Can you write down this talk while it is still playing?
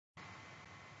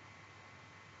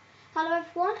Hello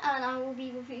everyone, and I will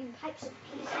be reviewing Pipes of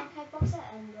Peace archive box set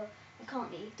and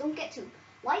McCartney. Don't forget to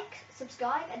like,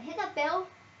 subscribe, and hit that bell.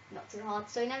 Not too hard,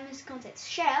 so you never miss content.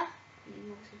 Share, need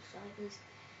more subscribers,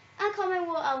 and comment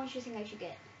what albums you think I should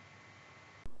get.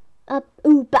 Today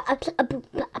I'm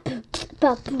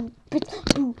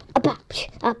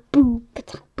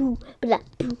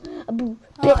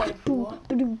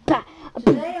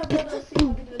going to see if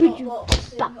I can do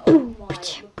an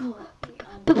unboxing of my McCartney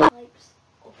and Pipes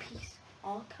of Peace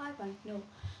archive. I know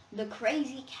the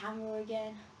crazy camera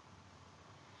again.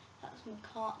 That's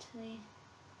McCartney.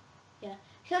 Yeah,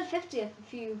 he had 50th a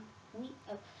few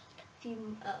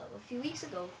weeks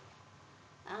ago.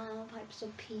 Pipes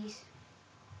of Peace.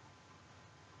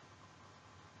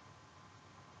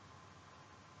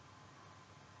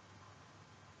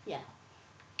 Yeah.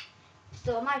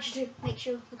 So I might just make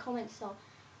sure the comments are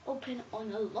open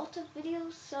on a lot of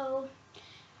videos. So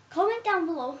comment down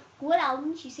below what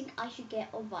albums you think I should get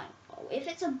on vinyl. Or if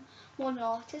it's a one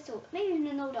artist or maybe even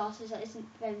an old artist that isn't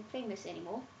very famous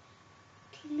anymore,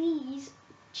 please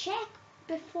check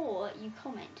before you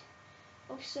comment.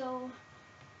 Also,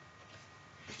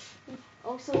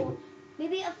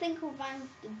 maybe a thing called Vinyl of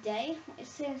the Day. It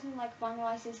says something like Vinyl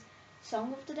Rice's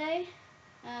Song of the Day,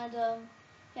 and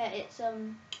yeah, it's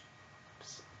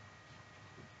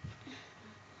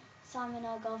Simon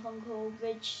and Garfunkel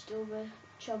Bridged Over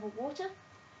Troubled Water.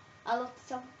 I love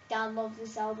this album. Dad loves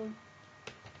this album.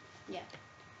 Yeah.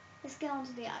 Let's get on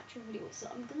to the actual video. So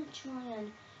I'm gonna try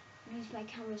and use my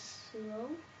camera slow.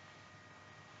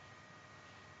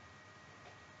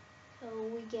 So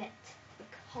we get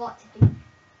McCartney.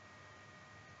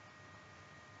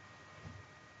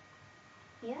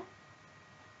 Yeah.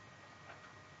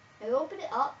 I open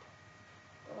it up.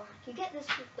 You get this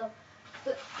with the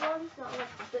book ones, not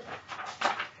like the book.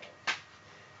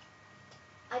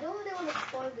 I don't really want to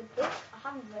spoil the book. I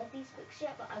haven't read these books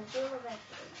yet, but I will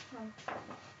eventually.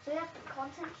 So you have the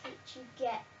contents which you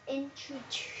get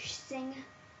introducing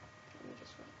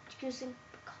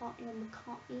McCartney and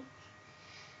McCartney.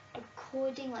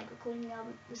 Recording the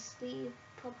album, the sleeve,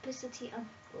 publicity, and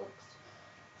books.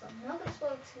 So I'm not going to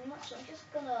spoil too much, so I'm just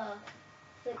going to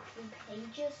flip through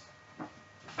pages.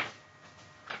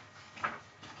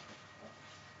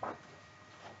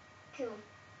 Cool.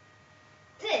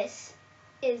 This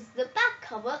is the back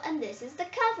cover, and this is the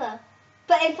cover.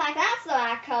 But in fact, that's the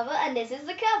back cover, and this is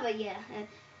the cover. Yeah,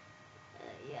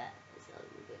 yeah, it's a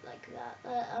little bit like that.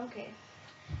 Okay.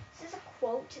 This is a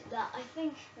quote that I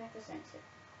think represents it.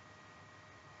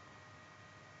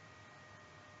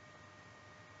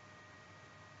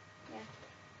 Yeah.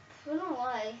 I don't know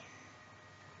why.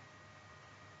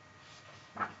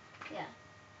 Yeah.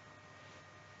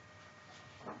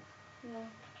 Yeah.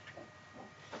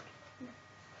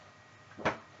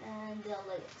 And the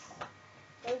lyrics.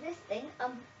 So this thing,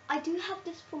 I do have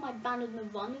this for my Band of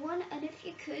Nirvana one, and if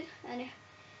you could,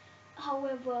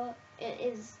 however, it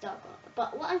is dark.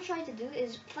 But what I'm trying to do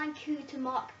is thank you to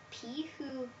Mark P,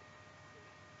 who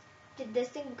did this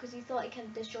thing because he thought he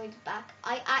can destroy the back.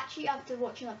 I actually, after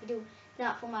watching that video, did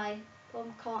that for my Paul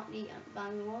McCartney and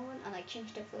Band of Nirvana one, and I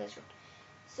changed it for this one.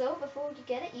 So before you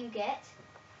get it, you get,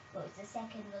 well, it's the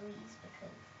second release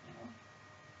because,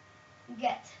 you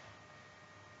get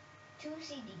 2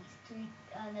 CDs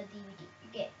and a DVD. You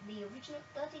get the original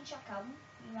 13-track album,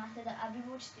 remastered at Abbey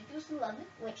Road Studios in London,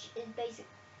 which is basic.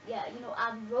 Yeah,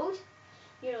 Abbey Road.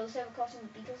 The several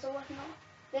costumes the Beatles are working on.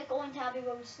 They're going to Abbey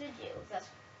Road Studios. That's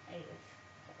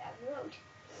Abbey Road.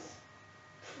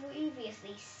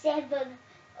 Previously, 7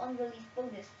 unreleased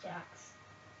bonus tracks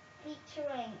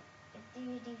featuring a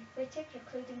DVD critic,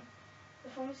 including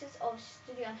performances of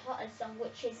Studio and Hottest Song,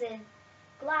 which is in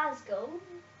Glasgow.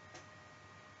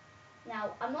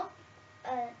 Now, I'm not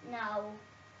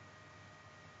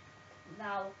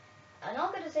I'm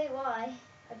not going to say why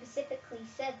I specifically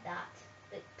said that,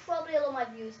 but probably a lot of my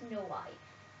viewers know why.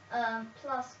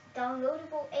 Plus,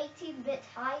 downloadable 18-bit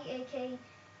high AK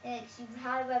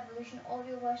High Resolution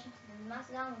audio version to the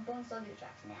master down and bonus audio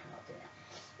tracks. Nah, I'm not doing that.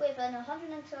 With an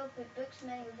 112-bit books,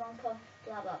 many with on pod,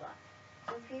 blah blah blah.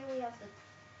 So here we have the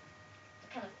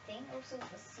kind of thing. Also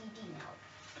the CD now.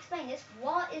 Explain this.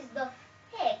 What is the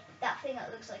heck? That thing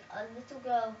that looks like a little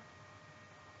girl.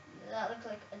 That looks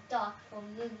like a duck from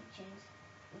Looney Tunes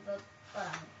with a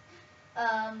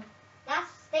bun.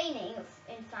 That's staining.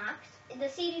 In fact, the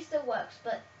CD still works,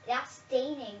 but that's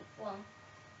staining from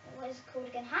what is it called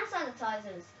again? Hand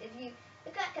sanitizers. If you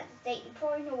look back at the date, you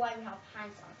probably know why we have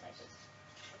hand sanitizers.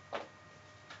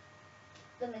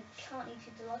 The McCartney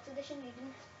 2 Deluxe Edition,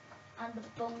 even, and the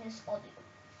bonus audio.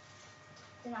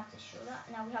 Didn't have to show that.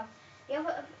 Now we have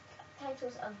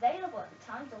titles available at the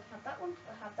time. Don't have that one,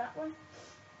 don't have that one.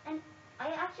 And I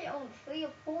actually own 3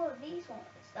 or 4 of these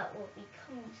ones that will be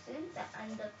coming soon,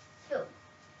 and the film.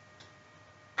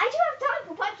 I do have time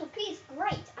for Pipes of Peace,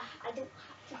 great! I don't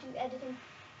have to do editing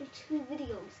for 2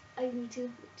 videos. I need to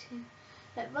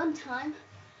at runtime,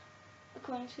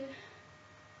 according to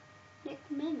Nick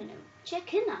Mimino. Check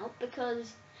him out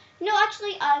because,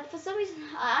 actually, for some reason,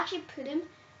 I actually put him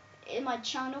in my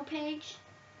channel page.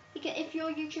 If you're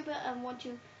a YouTuber and want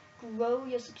to grow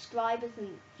your subscribers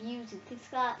and views and things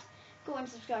like that, go and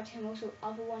subscribe to him. Also,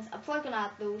 other ones, I'm probably gonna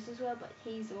add those as well, but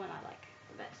he's the one I like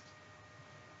the best.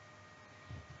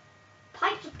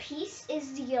 Pipes of Peace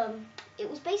is the it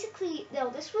was basically,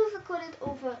 this was recorded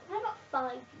over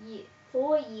about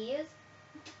 4 years.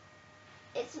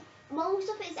 It's most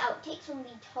of it is outtakes from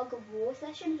the Tug of War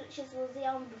session, which was the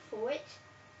album before it.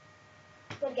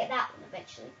 Gotta get that one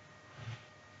eventually.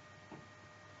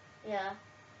 Yeah,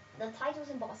 the titles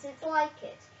and boss, it's like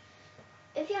it.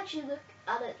 If you actually look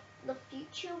at it, the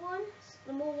future ones,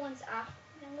 the more ones after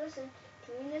this and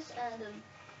doing this, and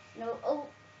all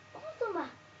of them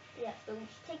are. Yeah, so we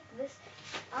should take this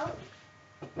out.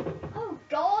 Oh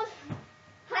God!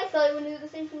 I thought it would do the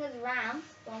same thing as Ram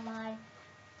on my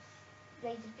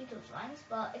latest Beatles lines,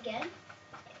 but again,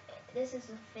 this is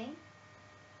the thing.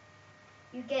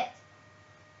 You get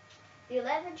the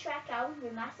 11-track album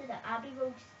remastered at Abbey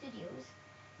Road Studios.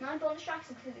 9 bonus tracks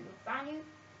including a brand new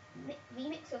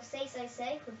remix of Say Say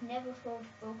Say with never heard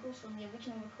vocals from the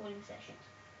original recording sessions.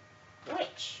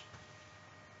 Which,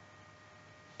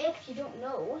 if you don't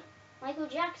know, Michael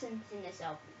Jackson's in this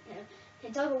album.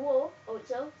 In Tug of War,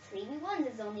 also Stevie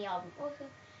Wonder's on the album. Also,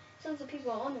 some of the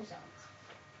people are on those albums.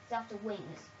 It's after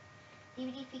Wings.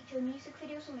 DVD feature music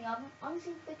videos from the album,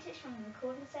 unseen footage from the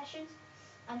recording sessions,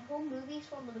 and home movies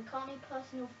from the McCartney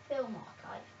personal film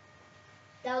archive.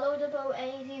 Downloadable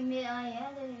 80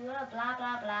 blah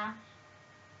blah blah.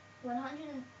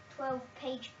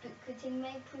 112-page book containing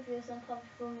many previous and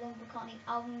published from the McCartney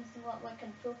albums, the artwork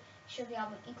and full show the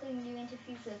album, including new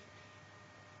interviews with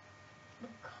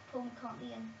Paul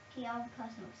McCartney and key album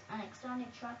personals, and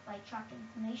expanded track by track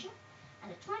information,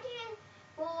 and a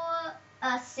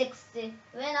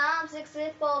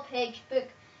 64-page book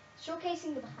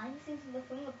showcasing the behind the scenes of the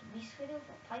film of the music video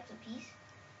for Pipes of Peace.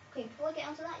 Okay, before I get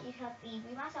onto that, you have the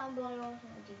remastered album download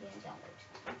and DVD and download.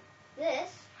 This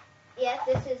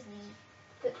is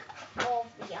the book of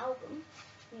the album.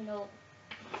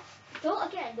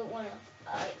 Don't want to.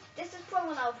 This is probably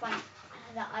one I'll find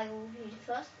that I will read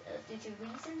first due to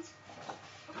reasons.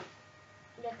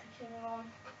 Let's continue on.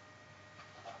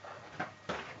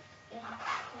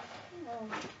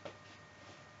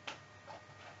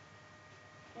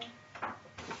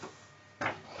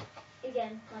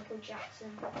 Again, Michael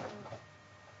Jackson. More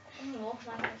Michael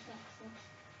Jackson.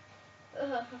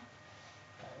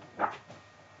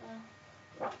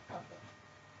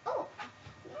 Oh, I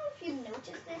don't know if you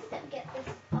noticed this. Let me get this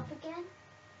up again.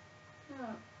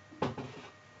 Where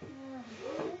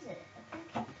is it? I think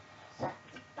it's at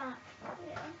the back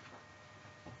here.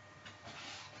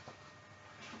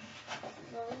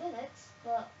 Well, minutes,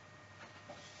 but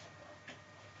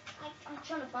I'm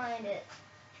trying to find it.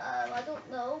 I don't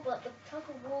know, but the Tug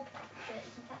of War picture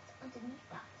is in fact underneath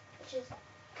that, which is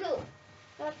cool.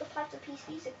 I have the Pipes of Peace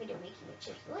music video making, which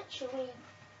is literally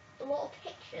a lot of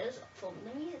pictures from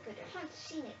the music video. I haven't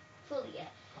seen it fully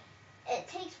yet. It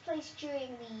takes place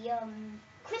during the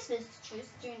Christmas truce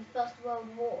during the First World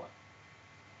War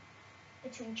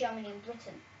between Germany and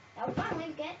Britain. Now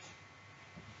finally get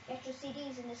extra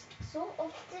CDs in this sort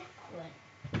of different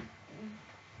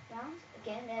rounds.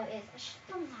 Again, there is a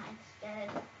shotgun instead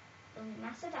of the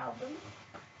massive album,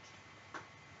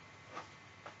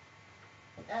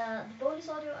 the bonus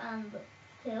audio and the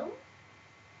film.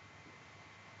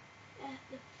 And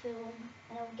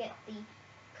I will get the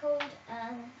code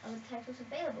and other titles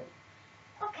available.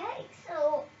 Okay,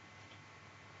 so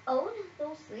own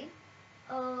those 3,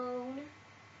 own,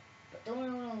 but don't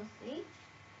own those 3,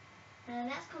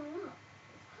 and that's coming up.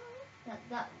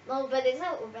 But it's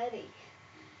out already.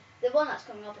 The one that's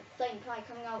coming up at Flame Pride,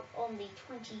 coming out on the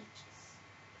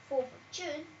 24th of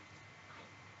June. I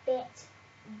bet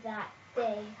that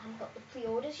they haven't got the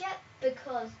pre-orders yet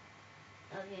because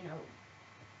of,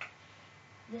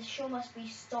 the show must be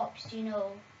stopped, for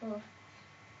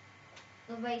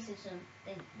the racism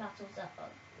battles that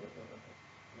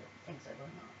things are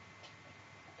going on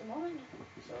at the moment.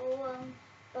 So,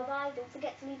 bye-bye. Don't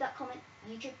forget to leave that comment.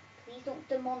 YouTube, please don't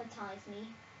demonetize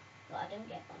me. So I don't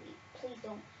get money. Please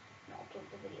don't not upload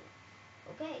the video.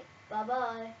 Okay,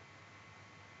 bye-bye.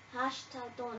 # don't